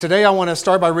Today I want to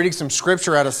start by reading some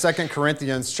scripture out of 2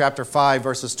 Corinthians chapter 5,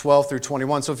 verses 12 through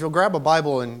 21. So if you'll grab a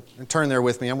Bible and turn there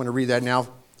with me, I'm going to read that now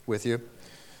with you.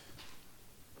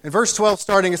 In verse 12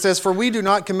 starting, it says, "For we do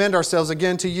not commend ourselves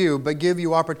again to you, but give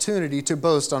you opportunity to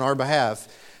boast on our behalf,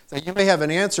 that you may have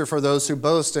an answer for those who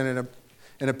boast in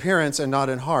appearance and not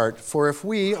in heart. For if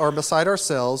we are beside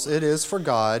ourselves, it is for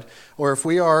God, or if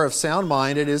we are of sound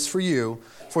mind, it is for you.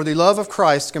 For the love of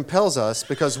Christ compels us,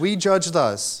 because we judge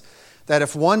thus, that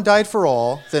if one died for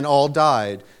all, then all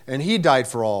died, and he died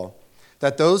for all,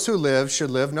 that those who live should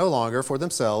live no longer for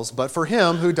themselves, but for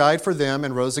him who died for them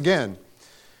and rose again.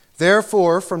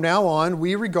 Therefore, from now on,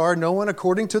 we regard no one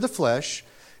according to the flesh.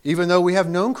 Even though we have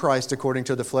known Christ according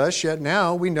to the flesh, yet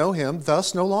now we know him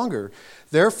thus no longer.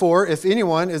 Therefore, if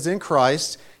anyone is in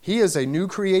Christ, he is a new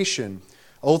creation.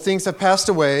 Old things have passed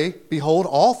away. Behold,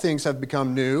 all things have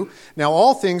become new. Now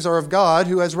all things are of God,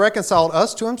 who has reconciled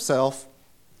us to himself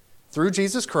through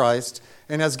Jesus Christ,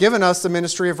 and has given us the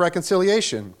ministry of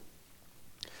reconciliation.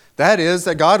 That is,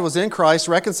 that God was in Christ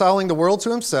reconciling the world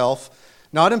to himself,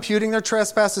 not imputing their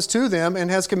trespasses to them,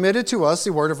 and has committed to us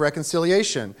the word of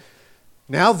reconciliation.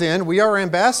 Now then, we are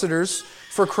ambassadors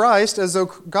for Christ, as though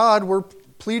God were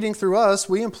pleading through us.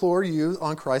 We implore you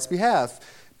on Christ's behalf,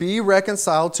 be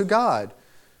reconciled to God.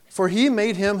 For he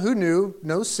made him who knew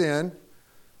no sin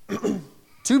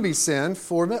to be sin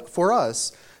for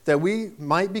us, that we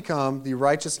might become the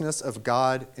righteousness of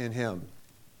God in him."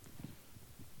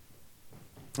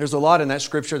 There's a lot in that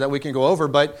scripture that we can go over,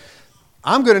 but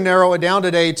I'm going to narrow it down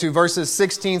today to verses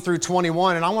 16 through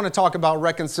 21, and I want to talk about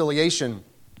reconciliation.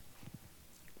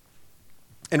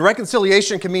 And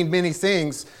reconciliation can mean many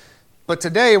things, but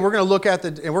today we're going to look at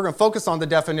and we're going to focus on the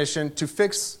definition to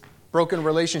fix broken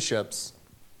relationships.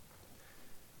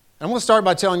 And I'm going to start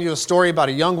by telling you a story about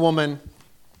a young woman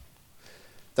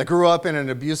that grew up in an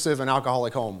abusive and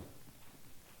alcoholic home.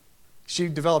 She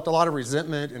developed a lot of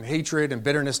resentment and hatred and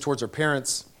bitterness towards her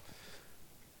parents.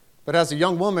 But as a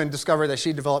young woman, discovered that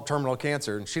she developed terminal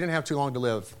cancer, and she didn't have too long to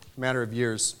live, a matter of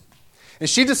years. And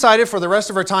she decided for the rest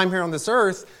of her time here on this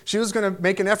earth, she was going to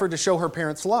make an effort to show her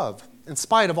parents love, in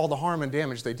spite of all the harm and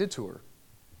damage they did to her.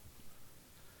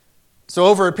 So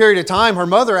over a period of time, her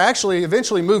mother actually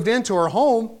eventually moved into her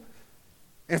home,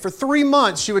 and for 3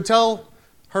 months, she would tell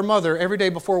her mother every day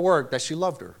before work that she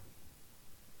loved her.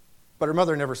 But her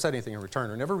mother never said anything in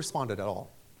return or never responded at all.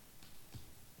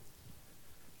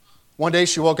 One day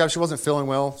she woke up, she wasn't feeling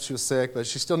well, she was sick, but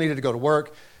she still needed to go to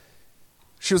work.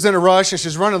 She was in a rush and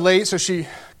she's running late, so she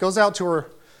goes out to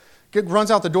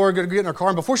runs out the door, to get in her car,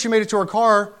 and before she made it to her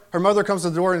car, her mother comes to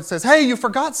the door and says, "Hey, you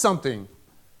forgot something."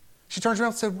 She turns around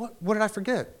and said, What did I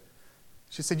forget?"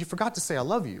 She said, "You forgot to say I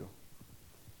love you."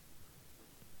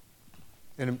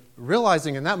 And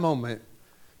realizing in that moment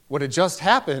what had just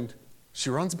happened,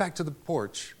 she runs back to the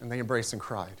porch and they embraced and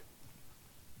cried.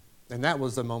 And that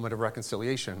was the moment of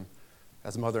reconciliation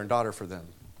as mother and daughter for them.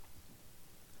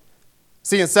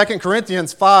 See, in 2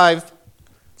 Corinthians 5,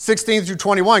 16 through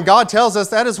 21, God tells us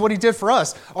that is what he did for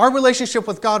us. Our relationship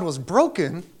with God was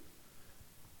broken,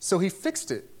 so he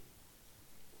fixed it.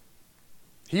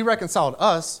 He reconciled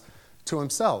us to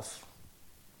himself.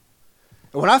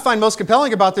 And what I find most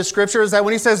compelling about this scripture is that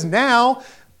when he says now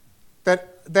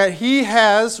that he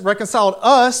has reconciled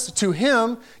us to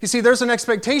him, you see, there's an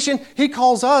expectation. He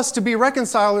calls us to be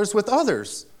reconcilers with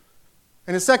others.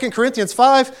 And in 2 Corinthians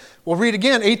 5, we'll read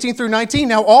again, 18 through 19.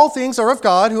 "Now all things are of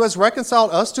God, who has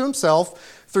reconciled us to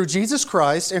himself through Jesus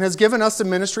Christ, and has given us the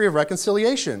ministry of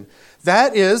reconciliation.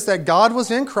 That is, that God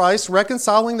was in Christ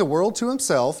reconciling the world to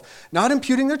himself, not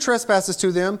imputing their trespasses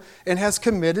to them, and has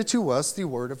committed to us the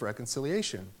word of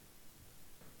reconciliation."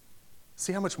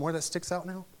 See how much more that sticks out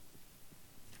now?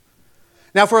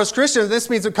 Now for us Christians, this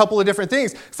means a couple of different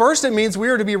things. First, it means we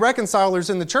are to be reconcilers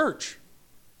in the church.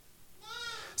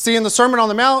 See, in the Sermon on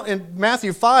the Mount in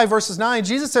Matthew 5, verses 9,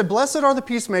 Jesus said, "Blessed are the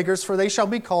peacemakers, for they shall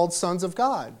be called sons of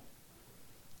God."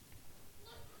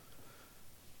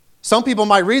 Some people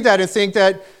might read that and think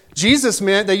that Jesus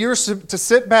meant that you're to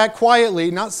sit back quietly,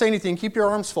 not say anything, keep your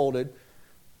arms folded.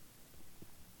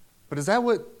 But is that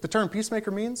what the term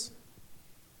peacemaker means?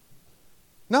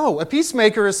 No, a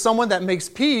peacemaker is someone that makes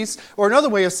peace, or another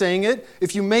way of saying it,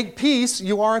 if you make peace,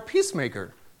 you are a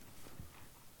peacemaker.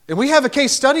 And we have a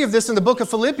case study of this in the book of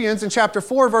Philippians in chapter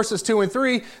 4, verses 2 and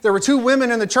 3. There were two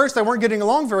women in the church that weren't getting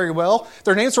along very well.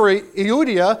 Their names were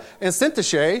Euodia and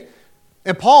Syntyche.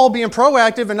 And Paul, being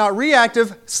proactive and not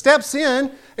reactive, steps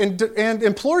in and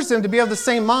implores them to be of the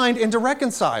same mind and to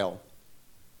reconcile.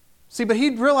 See, but he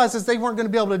realizes they weren't going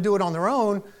to be able to do it on their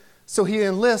own, so he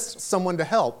enlists someone to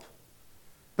help,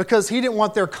 because he didn't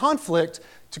want their conflict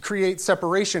to create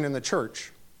separation in the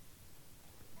church.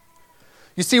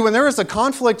 You see, when there is a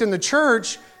conflict in the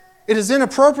church, it is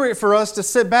inappropriate for us to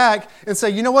sit back and say,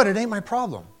 you know what, it ain't my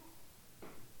problem.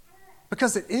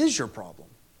 Because it is your problem.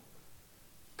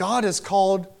 God has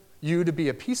called you to be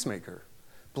a peacemaker.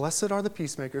 Blessed are the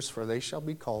peacemakers, for they shall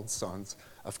be called sons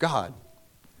of God.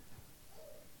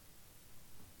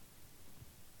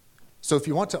 So if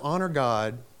you want to honor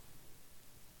God,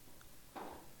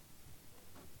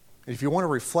 and if you want to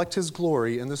reflect His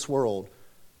glory in this world,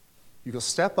 you go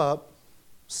step up,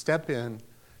 step in,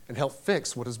 and help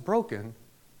fix what is broken,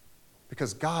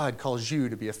 because God calls you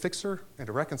to be a fixer and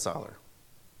a reconciler.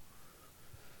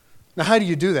 Now, how do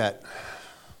you do that?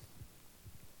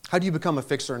 How do you become a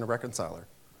fixer and a reconciler?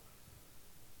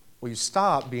 Well, you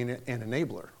stop being an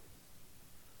enabler.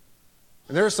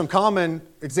 And there are some common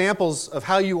examples of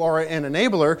how you are an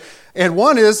enabler, and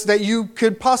one is that you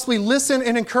could possibly listen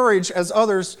and encourage as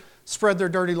others spread their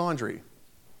dirty laundry.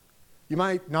 You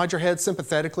might nod your head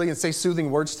sympathetically and say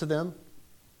soothing words to them.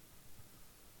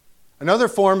 Another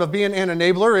form of being an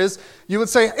enabler is you would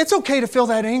say, it's okay to feel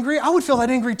that angry. I would feel that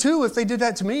angry too if they did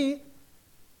that to me.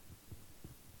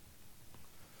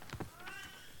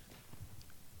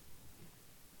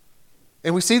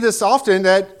 And we see this often,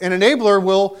 that an enabler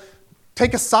will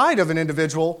take a side of an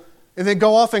individual and then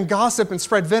go off and gossip and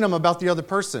spread venom about the other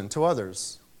person to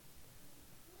others.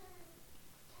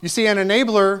 You see, an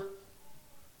enabler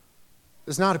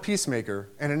is not a peacemaker.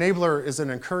 An enabler is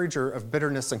an encourager of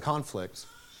bitterness and conflict.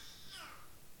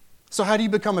 So how do you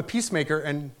become a peacemaker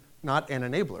and not an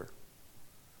enabler?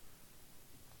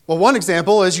 Well, one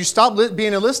example is you stop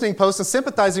being a listening post and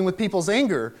sympathizing with people's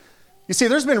anger. You see,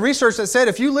 there's been research that said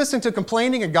if you listen to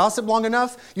complaining and gossip long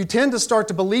enough, you tend to start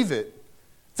to believe it,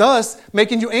 thus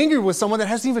making you angry with someone that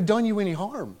hasn't even done you any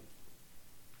harm.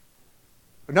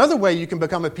 Another way you can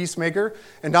become a peacemaker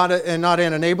and not an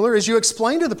enabler is you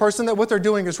explain to the person that what they're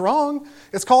doing is wrong.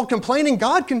 It's called complaining.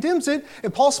 God condemns it.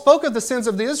 And Paul spoke of the sins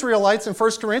of the Israelites in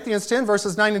 1 Corinthians 10,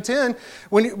 verses 9 and 10,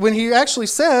 when he actually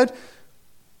said,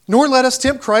 nor let us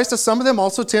tempt Christ, as some of them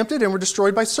also tempted and were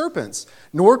destroyed by serpents.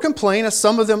 Nor complain, as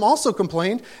some of them also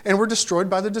complained and were destroyed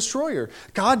by the destroyer.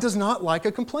 God does not like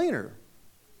a complainer.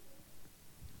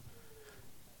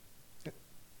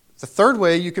 The third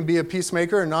way you can be a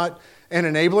peacemaker and not an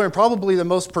enabler, and probably the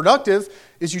most productive,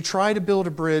 is you try to build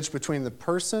a bridge between the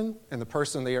person and the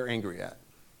person they are angry at.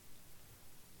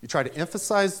 You try to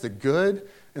emphasize the good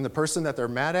in the person that they're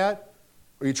mad at,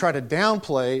 or you try to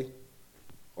downplay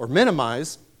or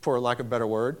minimize, for lack of a better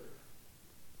word,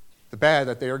 the bad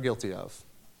that they are guilty of.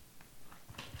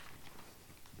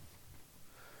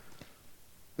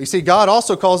 You see, God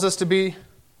also calls us to be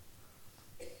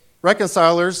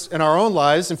reconcilers in our own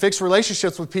lives and fix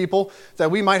relationships with people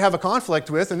that we might have a conflict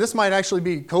with. And this might actually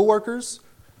be coworkers,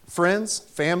 friends,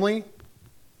 family,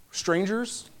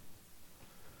 strangers.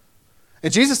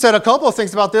 And Jesus said a couple of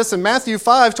things about this in Matthew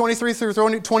 5, 23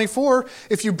 through 24.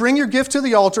 If you bring your gift to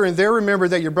the altar and there remember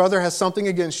that your brother has something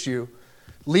against you,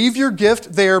 leave your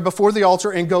gift there before the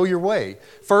altar and go your way.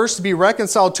 First, be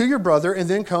reconciled to your brother and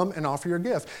then come and offer your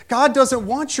gift. God doesn't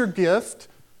want your gift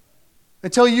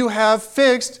until you have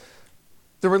fixed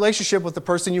the relationship with the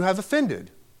person you have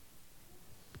offended.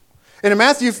 And in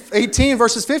Matthew 18,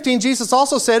 verses 15, Jesus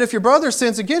also said, if your brother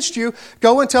sins against you,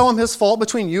 go and tell him his fault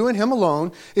between you and him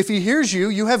alone. If he hears you,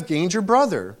 you have gained your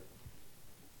brother.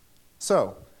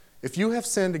 So, if you have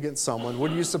sinned against someone,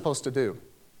 what are you supposed to do?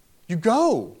 You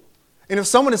go. And if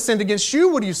someone has sinned against you,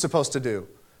 what are you supposed to do?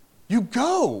 You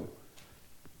go.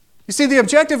 You see, the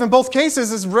objective in both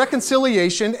cases is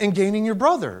reconciliation and gaining your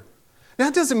brother. Now,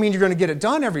 that doesn't mean you're going to get it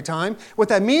done every time. What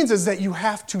that means is that you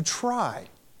have to try.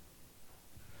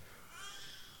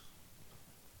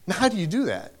 Now, how do you do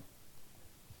that?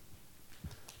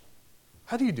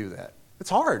 How do you do that? It's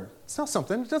hard. It's not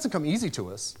something. It doesn't come easy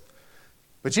to us.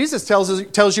 But Jesus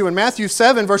tells you in Matthew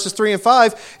 7, verses 3 and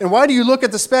 5, and why do you look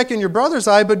at the speck in your brother's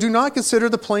eye, but do not consider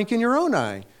the plank in your own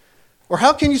eye? Or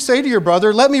how can you say to your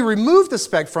brother, let me remove the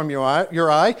speck from your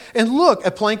eye, and look,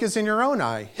 a plank is in your own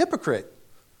eye? Hypocrite.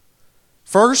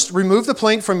 First, remove the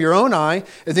plank from your own eye,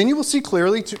 and then you will see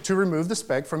clearly to remove the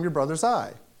speck from your brother's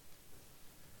eye.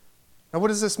 Now, what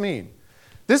does this mean?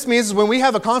 This means when we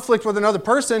have a conflict with another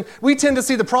person, we tend to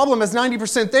see the problem as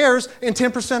 90% theirs and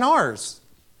 10% ours.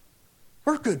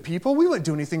 We're good people. We wouldn't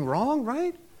do anything wrong,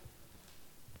 right?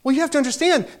 Well, you have to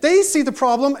understand, they see the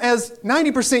problem as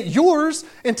 90% yours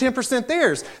and 10%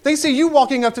 theirs. They see you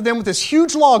walking up to them with this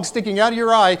huge log sticking out of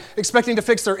your eye, expecting to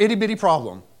fix their itty-bitty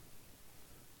problem.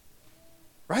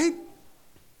 Right?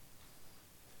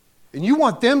 And you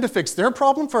want them to fix their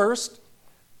problem first.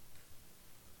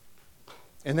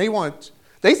 And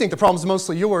they think the problem's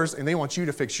mostly yours, and they want you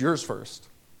to fix yours first.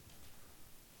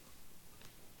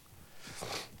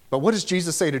 But what does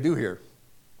Jesus say to do here?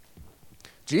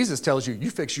 Jesus tells you,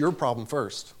 you fix your problem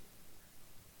first.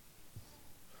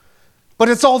 But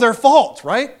it's all their fault,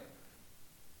 right?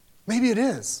 Maybe it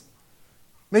is.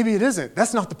 Maybe it isn't.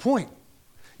 That's not the point.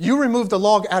 You remove the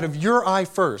log out of your eye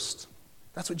first.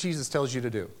 That's what Jesus tells you to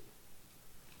do.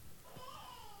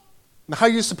 Now, how are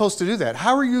you supposed to do that?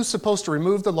 How are you supposed to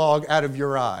remove the log out of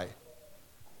your eye?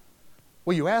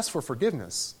 Well, you ask for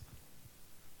forgiveness.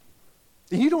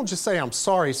 And you don't just say, I'm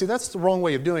sorry. See, that's the wrong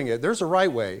way of doing it. There's a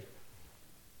right way.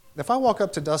 If I walk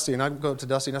up to Dusty and I go up to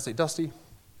Dusty and I say, Dusty,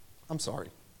 I'm sorry.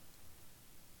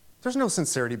 There's no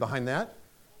sincerity behind that.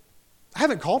 I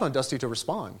haven't called on Dusty to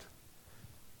respond.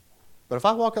 But if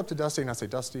I walk up to Dusty and I say,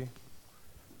 Dusty,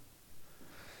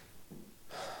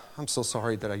 I'm so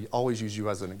sorry that I always use you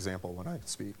as an example when I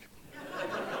speak.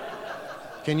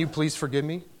 Can you please forgive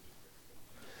me?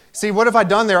 See, what have I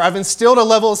done there? I've instilled a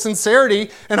level of sincerity,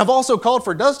 and I've also called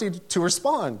for Dusty to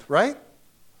respond, right?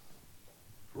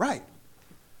 Right.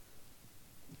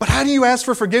 But how do you ask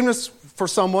for forgiveness from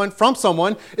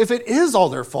someone, if it is all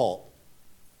their fault?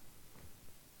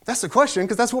 That's the question,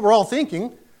 because that's what we're all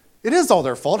thinking. It is all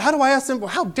their fault. How do I ask them? Well,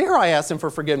 how dare I ask them for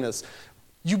forgiveness?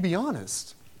 You be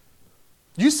honest.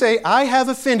 You say, I have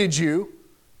offended you.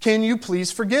 Can you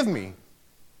please forgive me?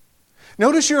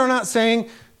 Notice you are not saying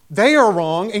they are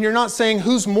wrong, and you're not saying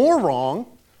who's more wrong.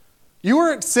 You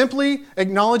are simply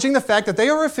acknowledging the fact that they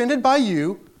are offended by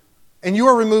you, and you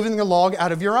are removing the log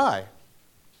out of your eye.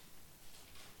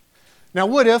 Now,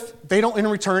 what if they don't in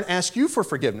return ask you for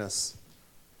forgiveness?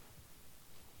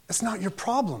 That's not your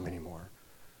problem anymore.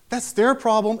 That's their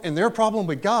problem and their problem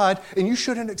with God, and you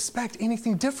shouldn't expect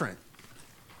anything different.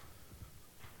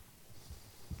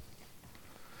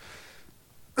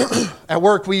 At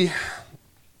work,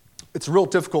 it's real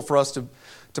difficult for us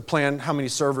to plan how many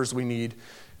servers we need.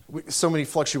 So many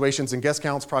fluctuations in guest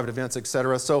counts, private events,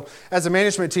 etc. So as a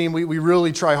management team, we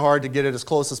really try hard to get it as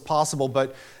close as possible,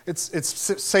 but it's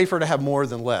safer to have more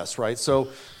than less, right? So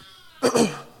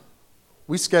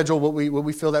we schedule what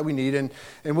we feel that we need, and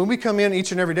when we come in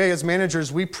each and every day as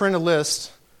managers, we print a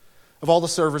list of all the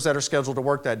servers that are scheduled to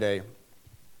work that day.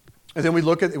 And then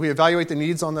we evaluate the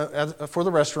needs for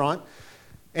the restaurant.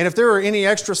 And if there are any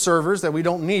extra servers that we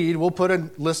don't need, we'll put a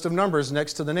list of numbers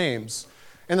next to the names.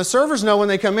 And the servers know when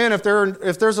they come in, if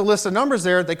there's a list of numbers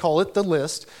there, they call it the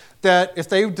list, that if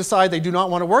they decide they do not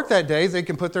want to work that day, they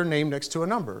can put their name next to a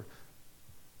number.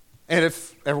 And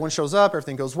if everyone shows up,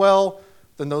 everything goes well,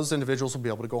 then those individuals will be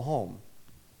able to go home.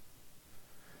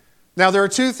 Now, there are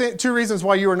two reasons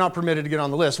why you are not permitted to get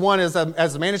on the list. One is that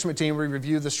as a management team, we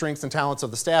review the strengths and talents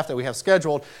of the staff that we have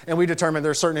scheduled, and we determine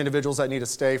there are certain individuals that need to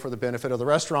stay for the benefit of the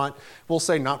restaurant. We'll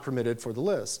say not permitted for the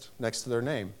list next to their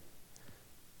name.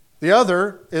 The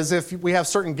other is if we have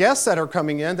certain guests that are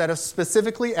coming in that have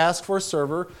specifically asked for a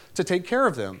server to take care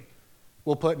of them.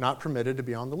 We'll put not permitted to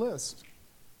be on the list.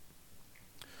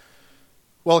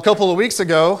 Well, a couple of weeks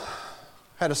ago,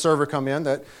 I had a server come in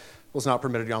that was not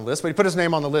permitted to be on the list, but he put his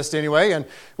name on the list anyway. And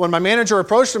when my manager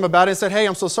approached him about it, he said, hey,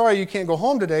 I'm so sorry you can't go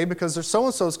home today because there's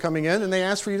so-and-so's coming in and they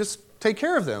asked for you to take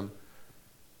care of them.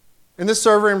 And this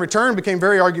server in return became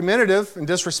very argumentative and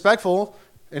disrespectful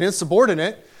and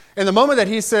insubordinate. And the moment that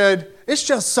he said, it's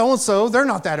just so-and-so, they're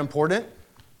not that important,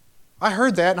 I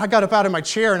heard that and I got up out of my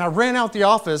chair and I ran out the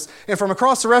office, and from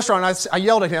across the restaurant I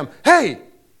yelled at him, hey,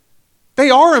 they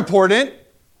are important.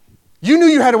 You knew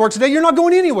you had to work today. You're not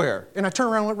going anywhere. And I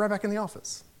turned around and went right back in the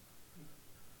office.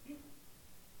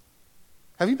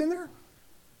 Have you been there?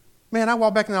 Man, I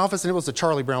walked back in the office and it was the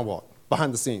Charlie Brown walk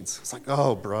behind the scenes. It's like,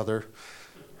 oh, brother,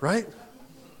 right?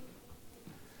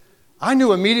 I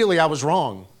knew immediately I was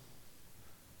wrong.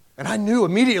 And I knew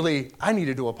immediately I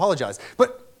needed to apologize.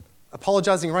 But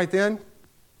apologizing right then,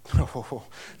 oh,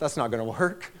 that's not going to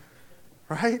work,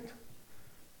 right?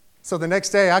 So the next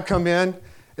day I come in,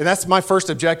 and that's my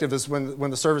first objective is when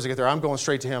the servers get there, I'm going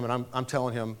straight to him and I'm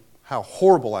telling him how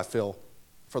horrible I feel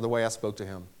for the way I spoke to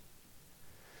him.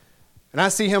 And I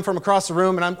see him from across the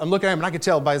room, and I'm looking at him, and I can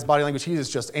tell by his body language he is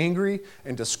just angry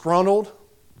and disgruntled.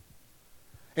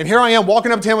 And here I am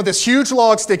walking up to him with this huge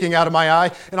log sticking out of my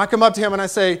eye, and I come up to him and I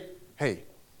say, hey,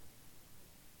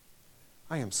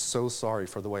 I am so sorry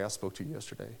for the way I spoke to you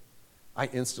yesterday. I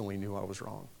instantly knew I was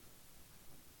wrong.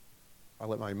 I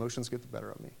let my emotions get the better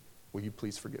of me. Will you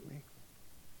please forgive me?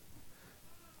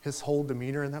 His whole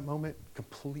demeanor in that moment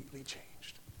completely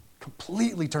changed,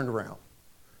 completely turned around.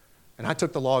 And I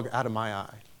took the log out of my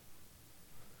eye.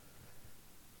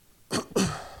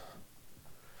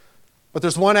 But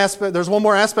there's one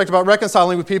more aspect about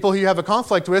reconciling with people who you have a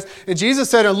conflict with. And Jesus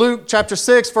said in Luke chapter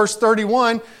 6, verse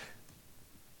 31,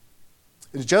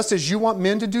 just as you want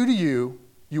men to do to you,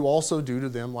 you also do to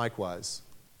them likewise.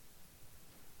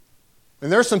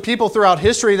 And there are some people throughout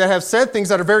history that have said things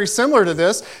that are very similar to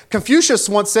this. Confucius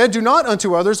once said, "Do not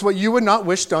unto others what you would not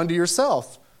wish done to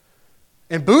yourself."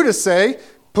 And Buddhists say,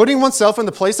 "Putting oneself in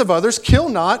the place of others, kill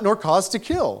not, nor cause to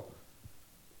kill."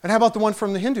 And how about the one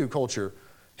from the Hindu culture?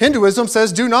 Hinduism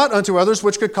says, "Do not unto others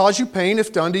which could cause you pain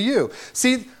if done to you."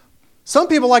 See, some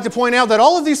people like to point out that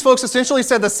all of these folks essentially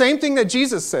said the same thing that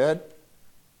Jesus said.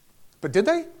 But did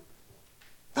they?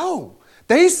 No.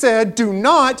 They said, "Do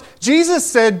not." Jesus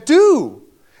said, "Do."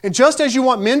 And just as you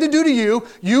want men to do to you,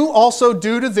 you also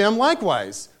do to them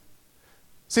likewise.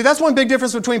 See, that's one big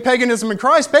difference between paganism and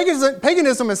Christ.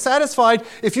 Paganism is satisfied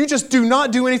if you just do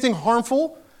not do anything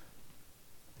harmful.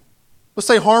 Let's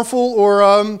say harmful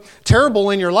or terrible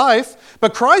in your life.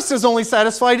 But Christ is only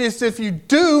satisfied if you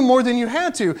do more than you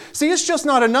had to. See, it's just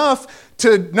not enough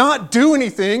to not do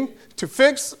anything to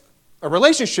fix a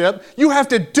relationship. You have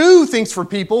to do things for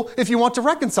people if you want to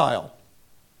reconcile.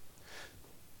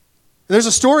 There's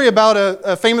a story about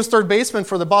a famous third baseman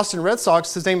for the Boston Red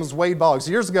Sox. His name was Wade Boggs,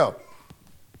 years ago.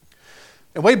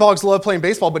 And Wade Boggs loved playing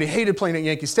baseball, but he hated playing at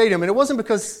Yankee Stadium. And it wasn't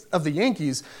because of the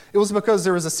Yankees. It was because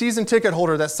there was a season ticket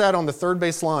holder that sat on the third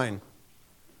base line.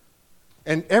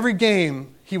 And every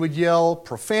game, he would yell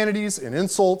profanities and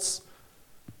insults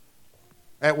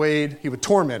at Wade. He would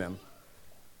torment him.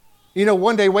 You know,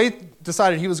 one day Wade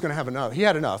decided he was going to have enough. He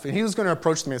had enough, and he was going to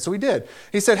approach the man. So he did.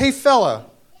 He said, "Hey, fella,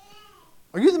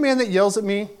 are you the man that yells at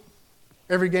me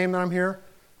every game that I'm here?"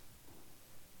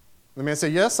 The man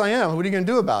said, "Yes, I am. What are you going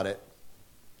to do about it?"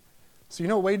 So you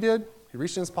know what Wade did? He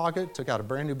reached in his pocket, took out a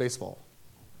brand new baseball.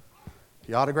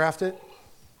 He autographed it.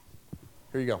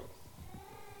 Here you go.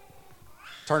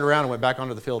 Turned around and went back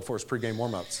onto the field for his pregame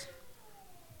warm-ups.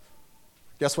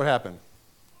 Guess what happened?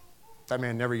 That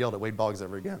man never yelled at Wade Boggs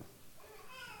ever again.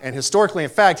 And historically, in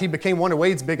fact, he became one of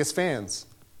Wade's biggest fans.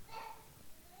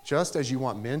 Just as you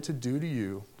want men to do to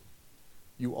you,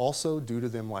 you also do to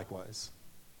them likewise.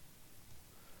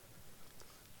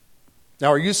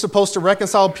 Now, are you supposed to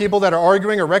reconcile people that are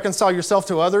arguing or reconcile yourself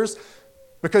to others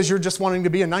because you're just wanting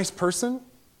to be a nice person?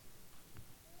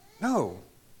 No.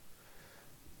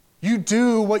 You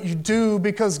do what you do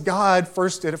because God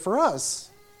first did it for us.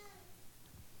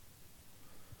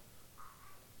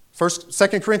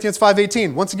 2 Corinthians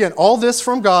 5:18, once again, all this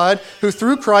from God, who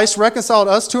through Christ reconciled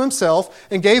us to himself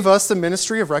and gave us the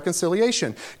ministry of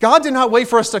reconciliation. God did not wait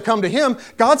for us to come to him.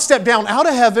 God stepped down out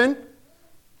of heaven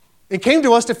and came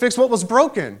to us to fix what was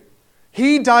broken.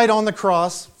 He died on the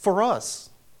cross for us,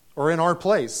 or in our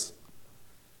place,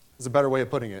 is a better way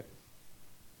of putting it.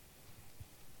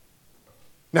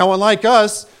 Now, unlike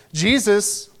us,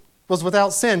 Jesus was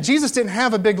without sin. Jesus didn't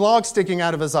have a big log sticking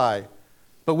out of his eye,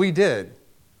 but we did.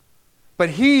 But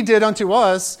he did unto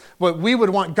us what we would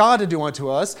want God to do unto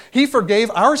us. He forgave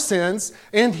our sins,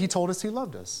 and he told us he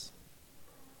loved us.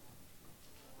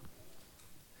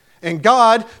 And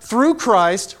God, through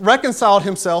Christ, reconciled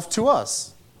himself to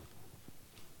us.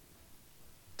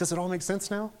 Does it all make sense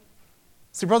now?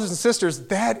 See, brothers and sisters,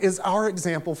 that is our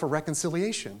example for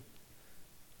reconciliation.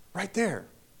 Right there.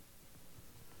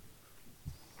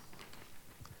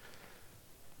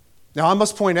 Now, I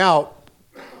must point out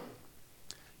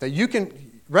that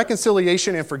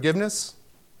reconciliation and forgiveness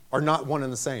are not one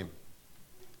and the same.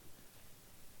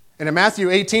 And in Matthew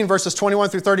 18, verses 21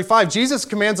 through 35, Jesus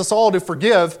commands us all to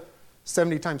forgive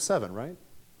 70 times 7, right?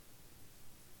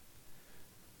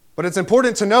 But it's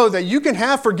important to know that you can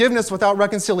have forgiveness without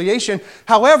reconciliation.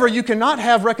 However, you cannot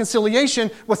have reconciliation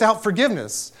without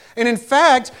forgiveness. And in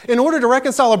fact, in order to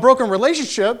reconcile a broken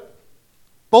relationship,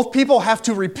 both people have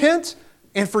to repent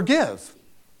and forgive.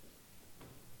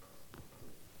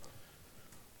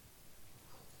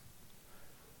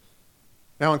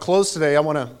 Now, in close today, I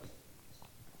want to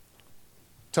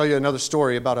tell you another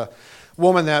story about a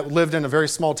woman that lived in a very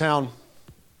small town.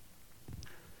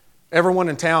 Everyone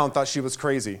in town thought she was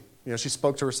crazy. You know, she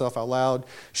spoke to herself out loud.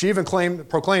 She even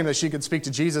proclaimed that she could speak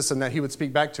to Jesus and that he would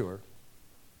speak back to her.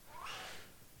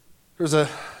 There was a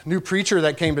new preacher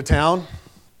that came to town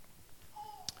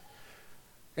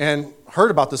and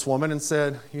heard about this woman and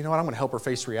said, "You know what, I'm going to help her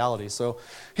face reality." So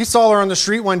he saw her on the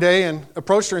street one day and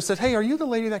approached her and said, "Hey, are you the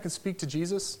lady that can speak to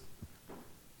Jesus?"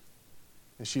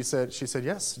 And she said,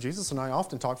 "Yes, Jesus and I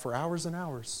often talk for hours and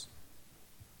hours."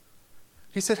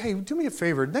 He said, "Hey, do me a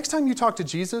favor. Next time you talk to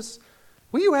Jesus,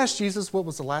 will you ask Jesus what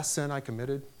was the last sin I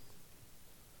committed?"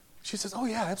 She says, "Oh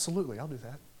yeah, absolutely, I'll do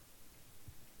that."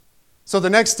 So the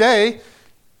next day,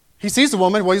 he sees the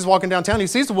woman, he's walking downtown, he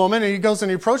sees the woman, and he goes and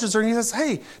he approaches her, and he says,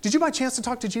 "Hey, did you by chance to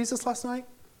talk to Jesus last night?"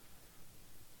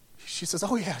 She says,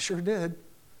 "Oh yeah, sure did."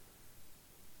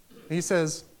 And he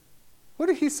says, what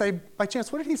did he say, by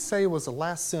chance, what did he say was the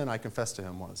last sin I confessed to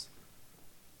him was?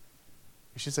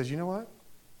 And she says, you know what?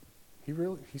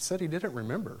 He said he didn't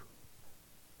remember.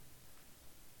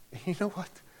 And you know what?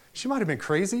 She might have been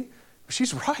crazy, but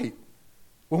she's right.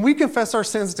 When we confess our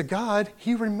sins to God,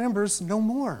 he remembers no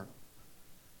more.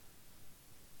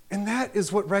 And that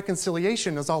is what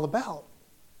reconciliation is all about.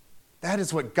 That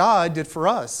is what God did for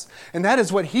us. And that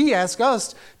is what he asked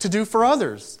us to do for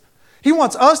others. He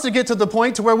wants us to get to the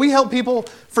point to where we help people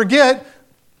forget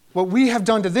what we have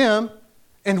done to them,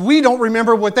 and we don't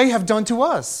remember what they have done to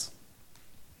us.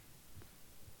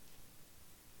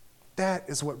 That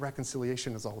is what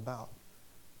reconciliation is all about.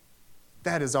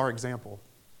 That is our example.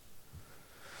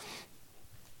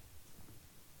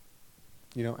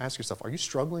 You know, ask yourself, are you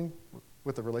struggling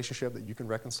with a relationship that you can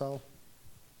reconcile?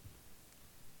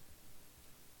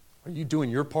 Are you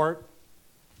doing your part?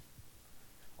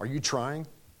 Are you trying?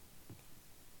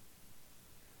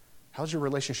 How's your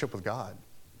relationship with God?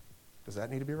 Does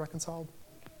that need to be reconciled?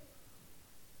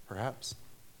 Perhaps.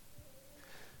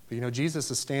 But you know, Jesus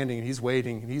is standing and he's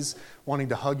waiting and he's wanting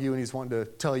to hug you and he's wanting to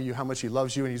tell you how much he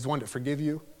loves you and he's wanting to forgive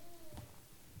you.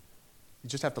 You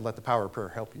just have to let the power of prayer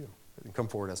help you. And come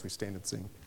forward as we stand and sing.